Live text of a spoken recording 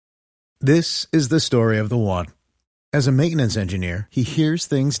This is the story of the one. As a maintenance engineer, he hears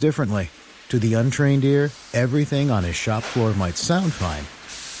things differently. To the untrained ear, everything on his shop floor might sound fine,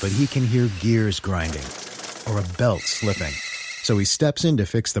 but he can hear gears grinding or a belt slipping. So he steps in to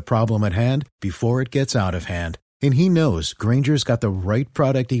fix the problem at hand before it gets out of hand. And he knows Grainger's got the right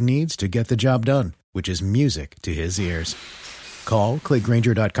product he needs to get the job done, which is music to his ears. Call, click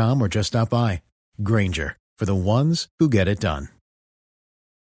Grainger.com, or just stop by. Grainger, for the ones who get it done.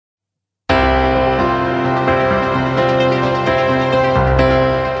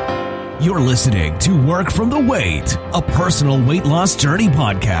 You're listening to Work from the Weight, a personal weight loss journey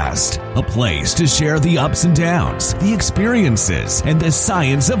podcast, a place to share the ups and downs, the experiences, and the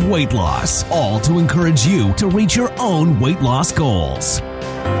science of weight loss, all to encourage you to reach your own weight loss goals.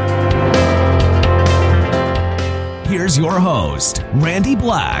 Here's your host, Randy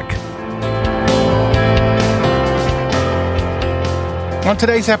Black. On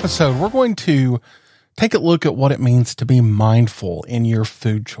today's episode, we're going to take a look at what it means to be mindful in your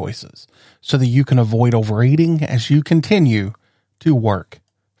food choices so that you can avoid overeating as you continue to work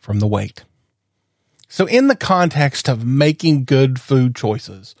from the weight. So in the context of making good food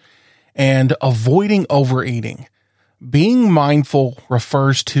choices and avoiding overeating, being mindful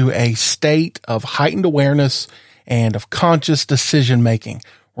refers to a state of heightened awareness and of conscious decision making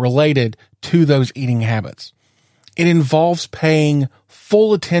related to those eating habits. It involves paying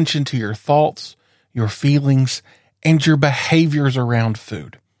full attention to your thoughts, your feelings, and your behaviors around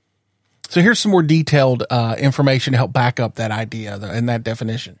food. So here's some more detailed information to help back up that idea and that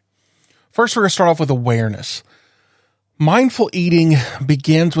definition. First, we're going to start off with awareness. Mindful eating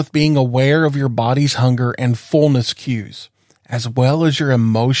begins with being aware of your body's hunger and fullness cues, as well as your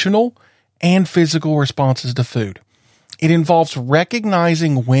emotional and physical responses to food. It involves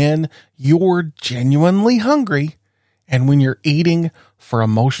recognizing when you're genuinely hungry and when you're eating for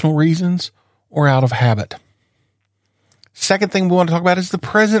emotional reasons or out of habit. Second thing we want to talk about is the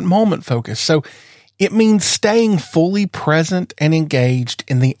present moment focus. So it means staying fully present and engaged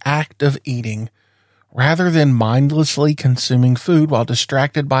in the act of eating rather than mindlessly consuming food while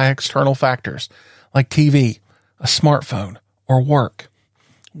distracted by external factors like TV, a smartphone, or work.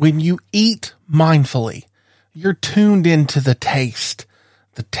 When you eat mindfully, you're tuned into the taste,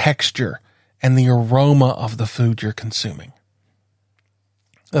 the texture, and the aroma of the food you're consuming.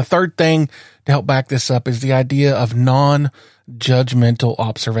 The third thing to help back this up is the idea of non-judgmental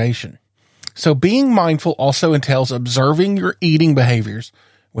observation. So being mindful also entails observing your eating behaviors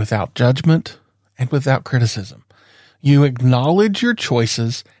without judgment and without criticism. You acknowledge your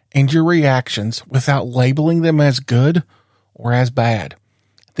choices and your reactions without labeling them as good or as bad.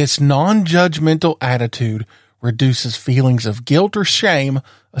 This non-judgmental attitude reduces feelings of guilt or shame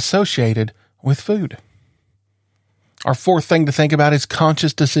associated with food. Our fourth thing to think about is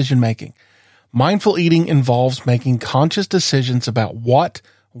conscious decision making. Mindful eating involves making conscious decisions about what,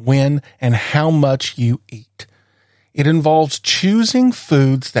 when, and how much you eat. It involves choosing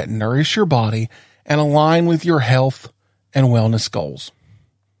foods that nourish your body and align with your health and wellness goals.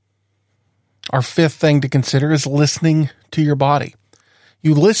 Our fifth thing to consider is listening to your body.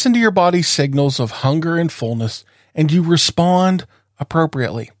 You listen to your body's signals of hunger and fullness, and you respond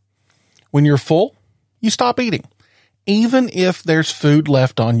appropriately. When you're full, you stop eating, even if there's food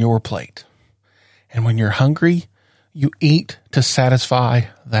left on your plate. And when you're hungry, you eat to satisfy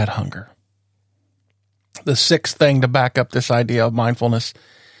that hunger. The sixth thing to back up this idea of mindfulness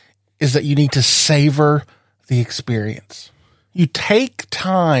is that you need to savor the experience. You take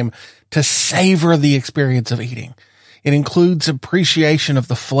time to savor the experience of eating. It includes appreciation of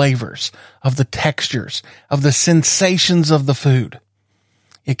the flavors, of the textures, of the sensations of the food.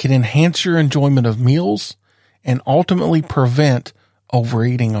 It can enhance your enjoyment of meals and ultimately prevent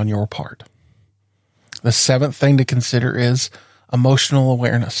overeating on your part. The seventh thing to consider is emotional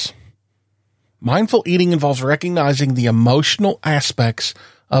awareness. Mindful eating involves recognizing the emotional aspects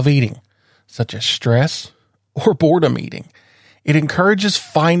of eating, such as stress or boredom eating. It encourages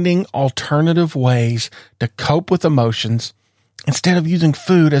finding alternative ways to cope with emotions instead of using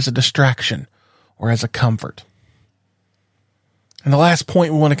food as a distraction or as a comfort. And the last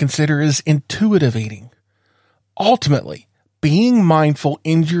point we want to consider is intuitive eating. Ultimately, being mindful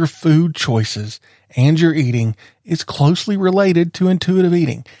in your food choices and your eating is closely related to intuitive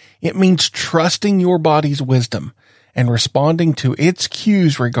eating. It means trusting your body's wisdom and responding to its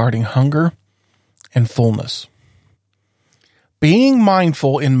cues regarding hunger and fullness. Being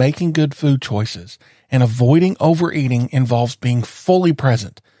mindful in making good food choices and avoiding overeating involves being fully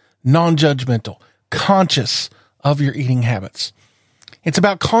present, non-judgmental, conscious of your eating habits. It's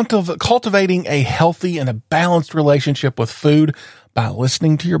about cultivating a healthy and a balanced relationship with food by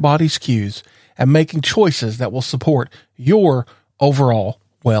listening to your body's cues and making choices that will support your overall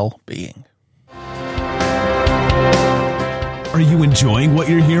well-being. Are you enjoying what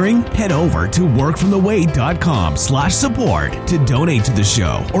you're hearing? Head over to workfromtheweight.com/support to donate to the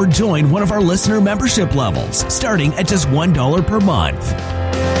show or join one of our listener membership levels starting at just $1 per month.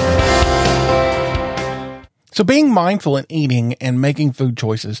 So being mindful in eating and making food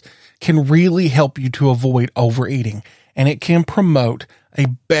choices can really help you to avoid overeating, and it can promote a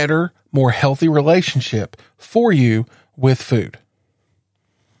better, more healthy relationship for you with food.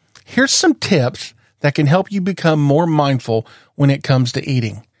 Here's some tips that can help you become more mindful when it comes to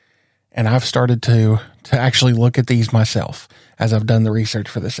eating. And I've started to actually look at these myself as I've done the research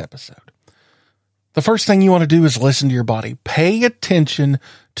for this episode. The first thing you want to do is listen to your body. Pay attention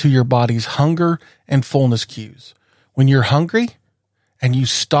to your body's hunger and fullness cues. When you're hungry and you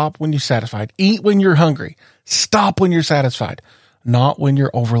stop when you're satisfied, eat when you're hungry, stop when you're satisfied, not when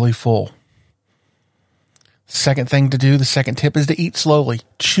you're overly full. Second thing to do, the second tip is to eat slowly.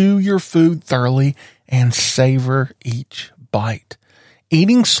 Chew your food thoroughly and savor each bite.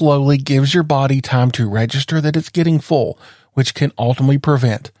 Eating slowly gives your body time to register that it's getting full, which can ultimately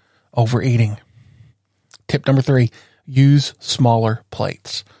prevent overeating. Tip number 3, use smaller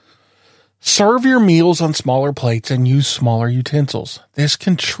plates. Serve your meals on smaller plates and use smaller utensils. This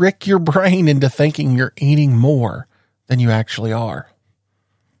can trick your brain into thinking you're eating more than you actually are.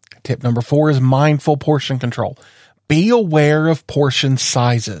 Tip number 4 is mindful portion control. Be aware of portion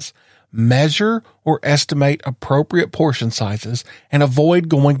sizes. Measure or estimate appropriate portion sizes and avoid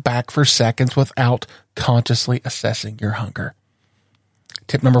going back for seconds without consciously assessing your hunger.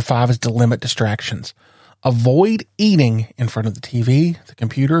 Tip number 5 is to limit distractions. Avoid eating in front of the TV, the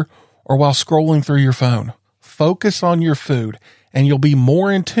computer, or while scrolling through your phone. Focus on your food and you'll be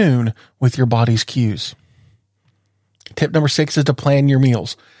more in tune with your body's cues. Tip number 6 is to plan your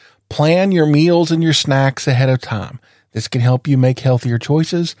meals. Plan your meals and your snacks ahead of time. This can help you make healthier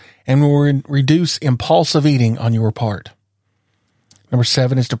choices and will reduce impulsive eating on your part. Number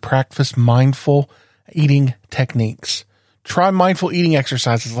 7 is to practice mindful eating techniques. Try mindful eating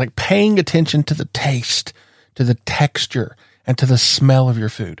exercises like paying attention to the taste, to the texture, and to the smell of your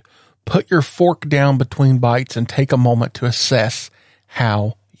food. Put your fork down between bites and take a moment to assess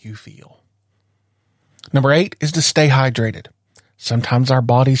how you feel. Number 8 is to stay hydrated. Sometimes our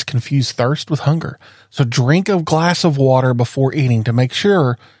bodies confuse thirst with hunger, so drink a glass of water before eating to make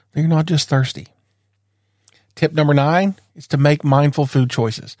sure that you're not just thirsty. Tip number 9 is to make mindful food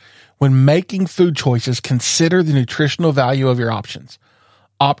choices. When making food choices, consider the nutritional value of your options.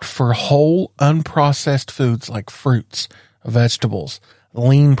 Opt for whole, unprocessed foods like fruits, vegetables,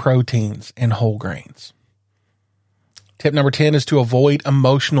 lean proteins, and whole grains. Tip number 10 is to avoid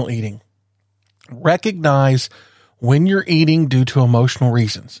emotional eating. Recognize when you're eating due to emotional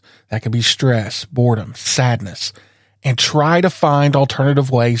reasons. That could be stress, boredom, sadness, and try to find alternative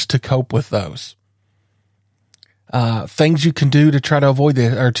ways to cope with those. Things you can do to try to avoid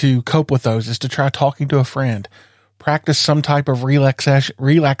this or to cope with those is to try talking to a friend, practice some type of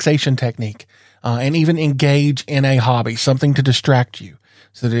relaxation technique, and even engage in a hobby, something to distract you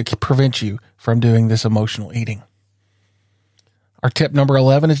so that it can prevent you from doing this emotional eating. Our tip number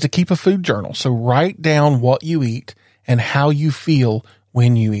 11 is to keep a food journal. So write down what you eat and how you feel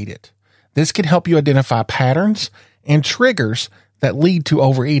when you eat it. This can help you identify patterns and triggers that lead to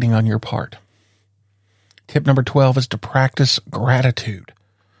overeating on your part. Tip number 12 is to practice gratitude.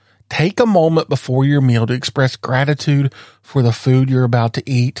 Take a moment before your meal to express gratitude for the food you're about to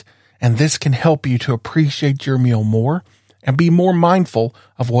eat, and this can help you to appreciate your meal more and be more mindful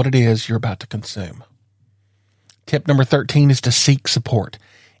of what it is you're about to consume. Tip number 13 is to seek support.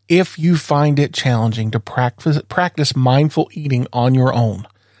 If you find it challenging to practice mindful eating on your own,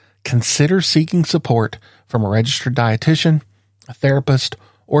 consider seeking support from a registered dietitian, a therapist,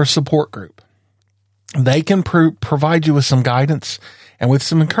 or a support group. They can provide you with some guidance and with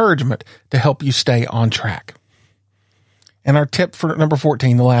some encouragement to help you stay on track. And our tip for number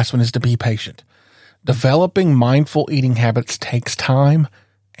 14, the last one, is to be patient. Developing mindful eating habits takes time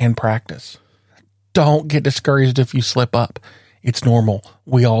and practice. Don't get discouraged if you slip up. It's normal.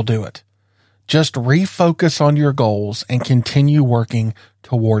 We all do it. Just refocus on your goals and continue working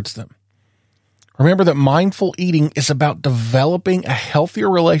towards them. Remember that mindful eating is about developing a healthier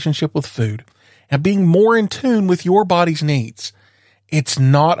relationship with food and being more in tune with your body's needs. It's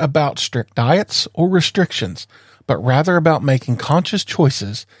not about strict diets or restrictions, but rather about making conscious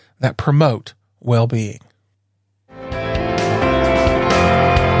choices that promote well-being.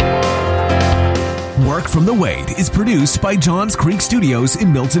 Work from the Weight is produced by Johns Creek Studios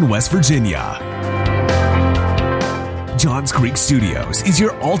in Milton, West Virginia. Johns Creek Studios is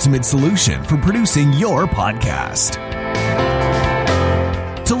your ultimate solution for producing your podcast.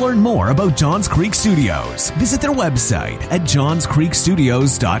 To learn more about Johns Creek Studios, visit their website at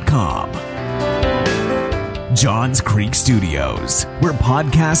johnscreekstudios.com. Johns Creek Studios, where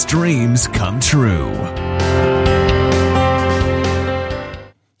podcast dreams come true.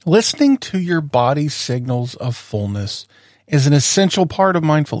 Listening to your body's signals of fullness is an essential part of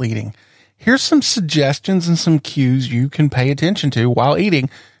mindful eating. Here's some suggestions and some cues you can pay attention to while eating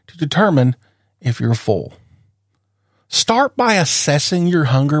to determine if you're full. Start by assessing your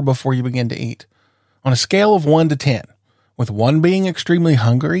hunger before you begin to eat. On a scale of 1 to 10, with 1 being extremely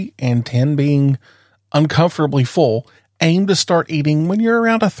hungry and 10 being uncomfortably full, aim to start eating when you're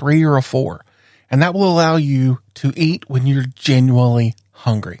around a 3 or a 4, and that will allow you to eat when you're genuinely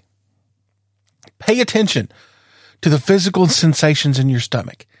hungry. Pay attention to the physical sensations in your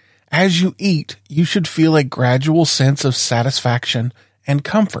stomach. As you eat, you should feel a gradual sense of satisfaction and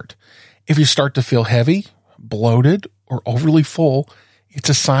comfort. If you start to feel heavy, bloated, or overly full, it's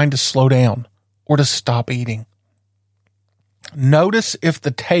a sign to slow down or to stop eating. Notice if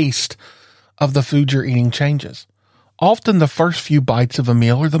the taste of the food you're eating changes. Often the first few bites of a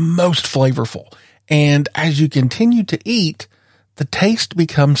meal are the most flavorful, and as you continue to eat, the taste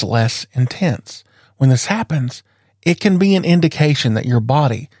becomes less intense. When this happens, it can be an indication that your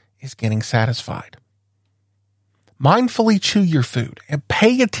body is getting satisfied. Mindfully chew your food and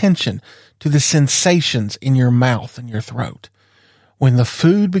pay attention to the sensations in your mouth and your throat. When the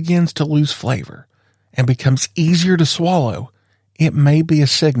food begins to lose flavor and becomes easier to swallow, it may be a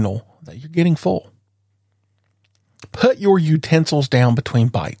signal that you're getting full. Put your utensils down between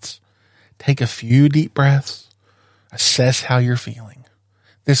bites. Take a few deep breaths. Assess how you're feeling.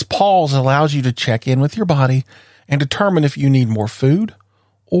 This pause allows you to check in with your body and determine if you need more food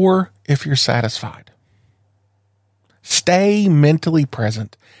or if you're satisfied. Stay mentally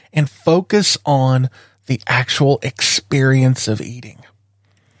present and focus on the actual experience of eating.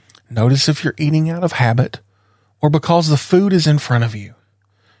 Notice if you're eating out of habit or because the food is in front of you,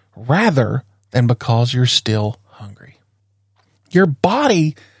 rather than because you're still hungry. Your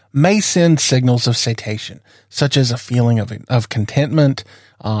body may send signals of satiation, such as a feeling of contentment,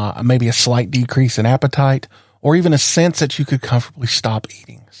 maybe a slight decrease in appetite, or even a sense that you could comfortably stop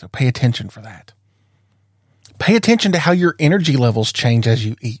eating. So pay attention for that. Pay attention to how your energy levels change as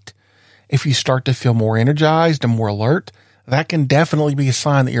you eat. If you start to feel more energized and more alert, that can definitely be a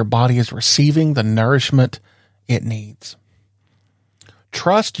sign that your body is receiving the nourishment it needs.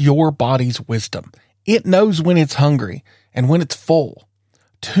 Trust your body's wisdom. It knows when it's hungry and when it's full.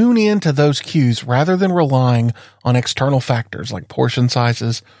 Tune in to those cues rather than relying on external factors like portion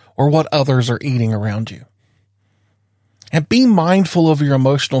sizes or what others are eating around you. And be mindful of your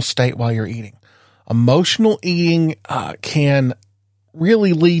emotional state while you're eating. Emotional eating can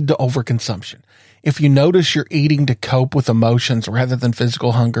really lead to overconsumption. If you notice you're eating to cope with emotions rather than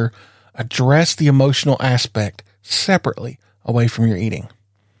physical hunger, address the emotional aspect separately away from your eating.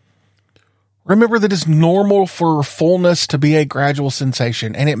 Remember that it's normal for fullness to be a gradual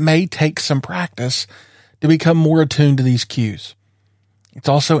sensation, and it may take some practice to become more attuned to these cues. It's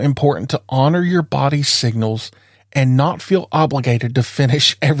also important to honor your body's signals and not feel obligated to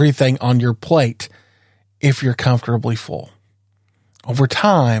finish everything on your plate if you're comfortably full. Over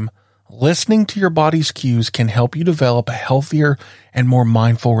time, listening to your body's cues can help you develop a healthier and more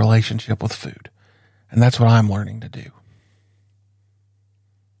mindful relationship with food. And that's what I'm learning to do.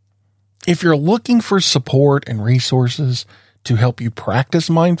 If you're looking for support and resources to help you practice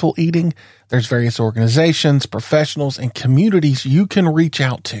mindful eating, there's various organizations, professionals, and communities you can reach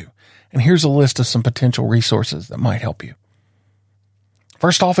out to. And here's a list of some potential resources that might help you.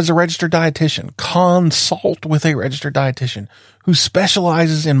 First off is a registered dietitian. Consult with a registered dietitian who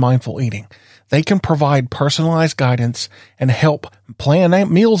specializes in mindful eating. They can provide personalized guidance and help plan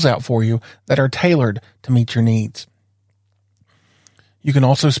meals out for you that are tailored to meet your needs. You can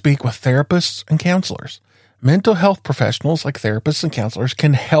also speak with therapists and counselors. Mental health professionals like therapists and counselors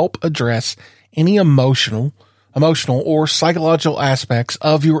can help address any emotional or psychological aspects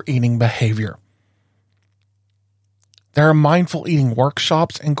of your eating behavior. There are mindful eating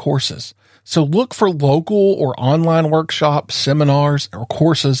workshops and courses. So look for local or online workshops, seminars, or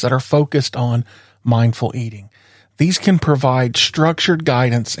courses that are focused on mindful eating. These can provide structured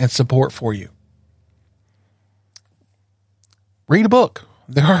guidance and support for you. Read a book.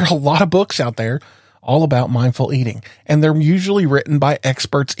 There are a lot of books out there all about mindful eating, and they're usually written by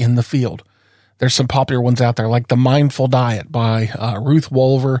experts in the field. There's some popular ones out there like The Mindful Diet by Ruth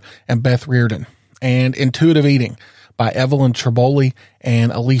Wolver and Beth Reardon, and Intuitive Eating by Evelyn Triboli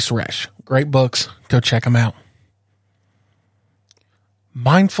and Elise Resch. Great books. Go check them out.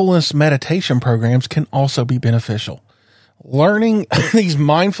 Mindfulness meditation programs can also be beneficial. Learning these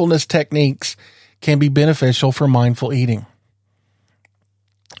mindfulness techniques can be beneficial for mindful eating.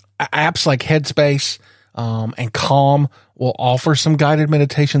 Apps like Headspace and Calm will offer some guided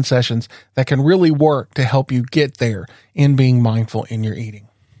meditation sessions that can really work to help you get there in being mindful in your eating.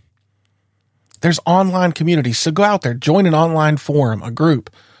 There's online communities, so go out there, join an online forum, a group,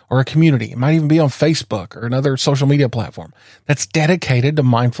 or a community. It might even be on Facebook or another social media platform that's dedicated to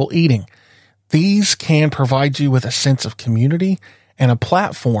mindful eating. These can provide you with a sense of community and a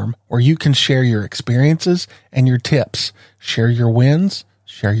platform where you can share your experiences and your tips, share your wins,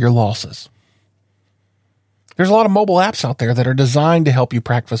 share your losses. There's a lot of mobile apps out there that are designed to help you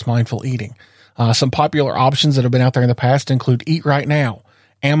practice mindful eating. Some popular options that have been out there in the past include Eat Right Now,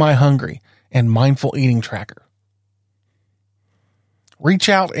 Am I Hungry, and Mindful Eating Tracker. Reach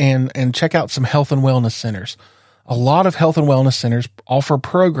out and check out some health and wellness centers. A lot of health and wellness centers offer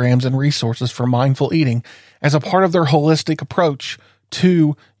programs and resources for mindful eating as a part of their holistic approach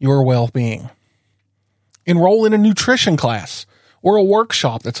to your well-being. Enroll in a nutrition class or a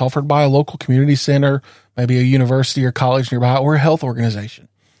workshop that's offered by a local community center, maybe a university or college nearby, or a health organization.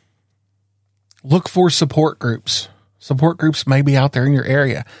 Look for support groups. Support groups may be out there in your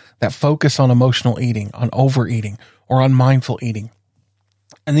area that focus on emotional eating, on overeating, or on mindful eating.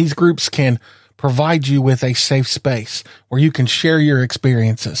 And these groups can provide you with a safe space where you can share your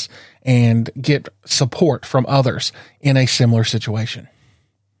experiences and get support from others in a similar situation.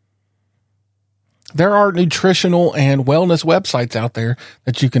 There are nutritional and wellness websites out there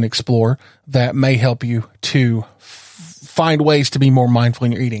that you can explore that may help you to find ways to be more mindful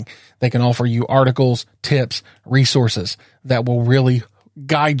in your eating. They can offer you articles, tips, resources that will really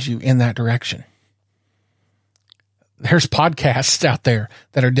guide you in that direction. There's podcasts out there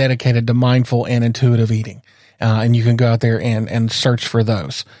that are dedicated to mindful and intuitive eating. And you can go out there and search for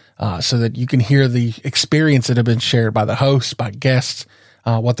those so that you can hear the experience that have been shared by the hosts, by guests,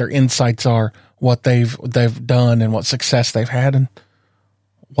 what their insights are, what they've done and what success they've had and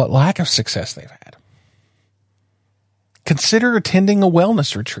what lack of success they've had. Consider attending a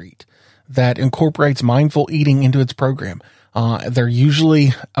wellness retreat that incorporates mindful eating into its program. They're usually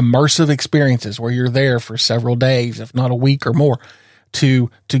immersive experiences where you're there for several days, if not a week or more, to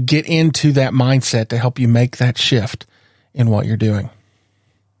get into that mindset to help you make that shift in what you're doing.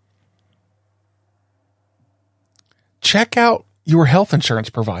 Check out your health insurance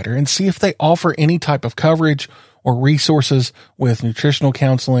provider and see if they offer any type of coverage or resources with nutritional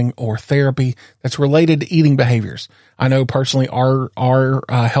counseling or therapy that's related to eating behaviors. I know personally our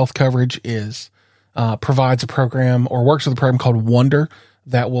health coverage provides a program or works with a program called Wonder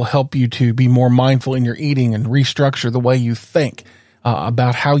that will help you to be more mindful in your eating and restructure the way you think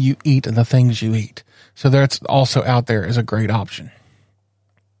about how you eat and the things you eat. So that's also out there as a great option.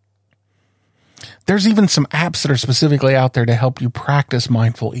 There's even some apps that are specifically out there to help you practice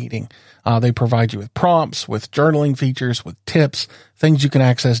mindful eating. They provide you with prompts, with journaling features, with tips, things you can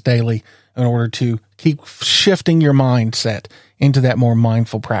access daily in order to keep shifting your mindset into that more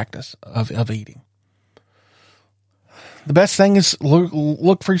mindful practice of eating. The best thing is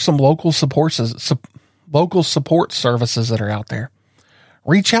look for some local support services that are out there.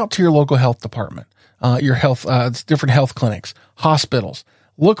 Reach out to your local health department, different health clinics, hospitals.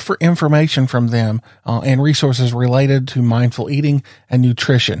 Look for information from them and resources related to mindful eating and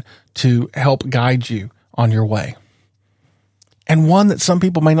nutrition to help guide you on your way. And one that some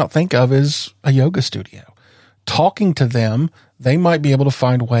people may not think of is a yoga studio. Talking to them, they might be able to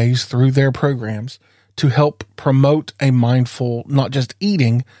find ways through their programs to help promote a mindful, not just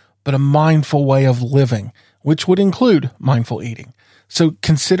eating, but a mindful way of living, which would include mindful eating. So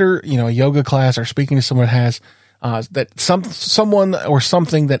consider, a yoga class or speaking to someone that has someone or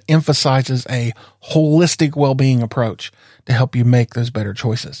something that emphasizes a holistic well-being approach to help you make those better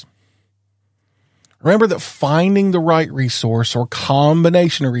choices. Remember that finding the right resource or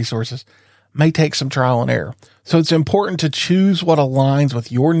combination of resources may take some trial and error. So it's important to choose what aligns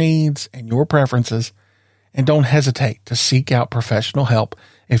with your needs and your preferences, and don't hesitate to seek out professional help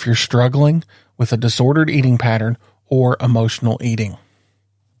if you're struggling with a disordered eating pattern or emotional eating.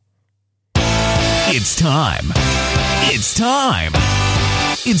 It's time.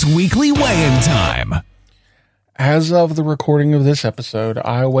 It's weekly weigh-in time. As of the recording of this episode,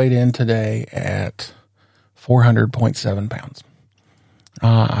 I weighed in today at 400.7 pounds.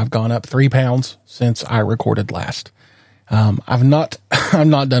 I've gone up 3 pounds since I recorded last. I've not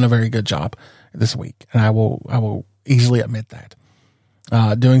done a very good job this week, and I will easily admit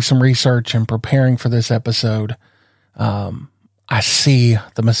that. Doing some research and preparing for this episode, I see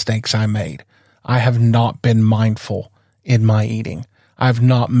the mistakes I made. I have not been mindful in my eating. I've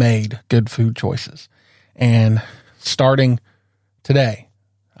not made good food choices. And starting today,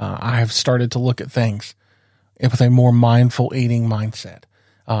 I have started to look at things with a more mindful eating mindset,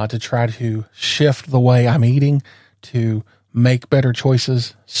 to try to shift the way I'm eating, to make better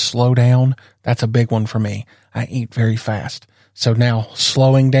choices, slow down. That's a big one for me. I eat very fast. So now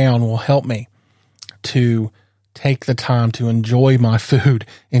slowing down will help me to take the time to enjoy my food,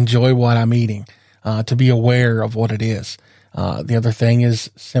 enjoy what I'm eating, to be aware of what it is. The other thing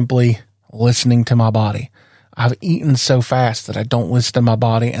is simply listening to my body. I've eaten so fast that I don't listen to my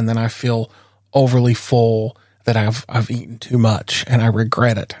body, and then I feel overly full that I've eaten too much, and I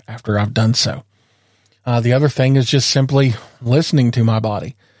regret it after I've done so. The other thing is just simply listening to my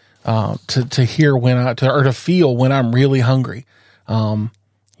body, to hear to feel when I'm really hungry.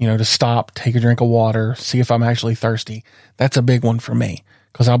 To stop, take a drink of water, see if I'm actually thirsty. That's a big one for me,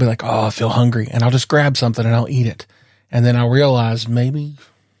 because I'll be like, oh, I feel hungry, and I'll just grab something and I'll eat it. And then I'll realize maybe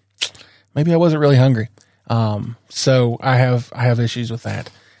I wasn't really hungry. So I have issues with that.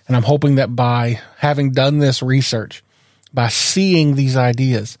 And I'm hoping that by having done this research, by seeing these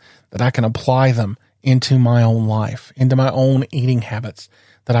ideas, that I can apply them into my own life, into my own eating habits,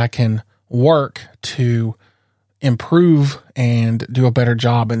 that I can work to improve and do a better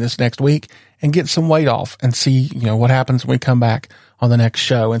job in this next week and get some weight off and see, what happens when we come back on the next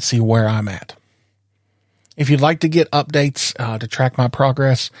show and see where I'm at. If you'd like to get updates, to track my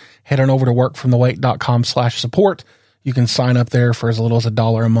progress, head on over to workfromtheweight.com/support. You can sign up there for as little as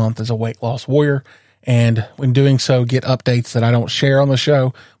 $1 a month as a weight loss warrior. And when doing so, get updates that I don't share on the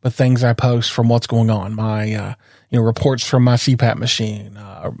show, but things I post from what's going on. My, reports from my CPAP machine,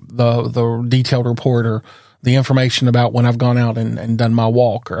 the detailed report, or the information about when I've gone out and done my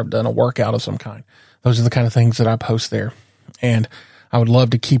walk, or I've done a workout of some kind. Those are the kind of things that I post there. And I would love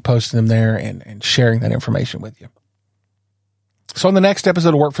to keep posting them there and sharing that information with you. So on the next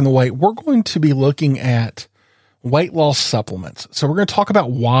episode of Work From The Weight, we're going to be looking at weight loss supplements. So we're going to talk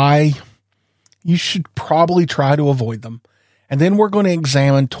about why you should probably try to avoid them. And then we're going to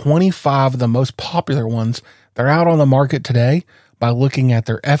examine 25 of the most popular ones that are out on the market today by looking at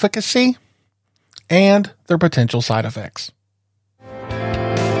their efficacy and their potential side effects.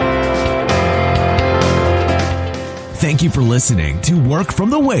 Thank you for listening to Work From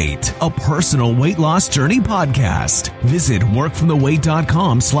The Weight, a personal weight loss journey podcast. Visit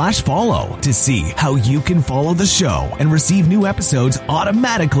workfromtheweight.com/follow to see how you can follow the show and receive new episodes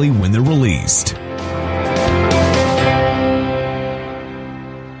automatically when they're released.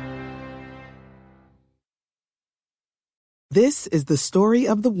 This is the story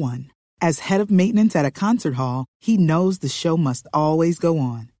of the one. As head of maintenance at a concert hall, he knows the show must always go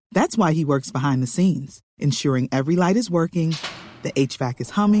on. That's why he works behind the scenes, ensuring every light is working, the HVAC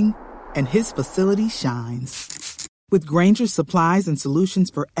is humming, and his facility shines. With Grainger's supplies and solutions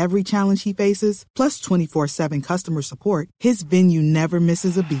for every challenge he faces, plus 24/7 customer support, his venue never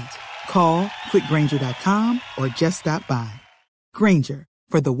misses a beat. Call quickgrainger.com or just stop by. Grainger,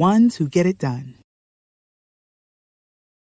 for the ones who get it done.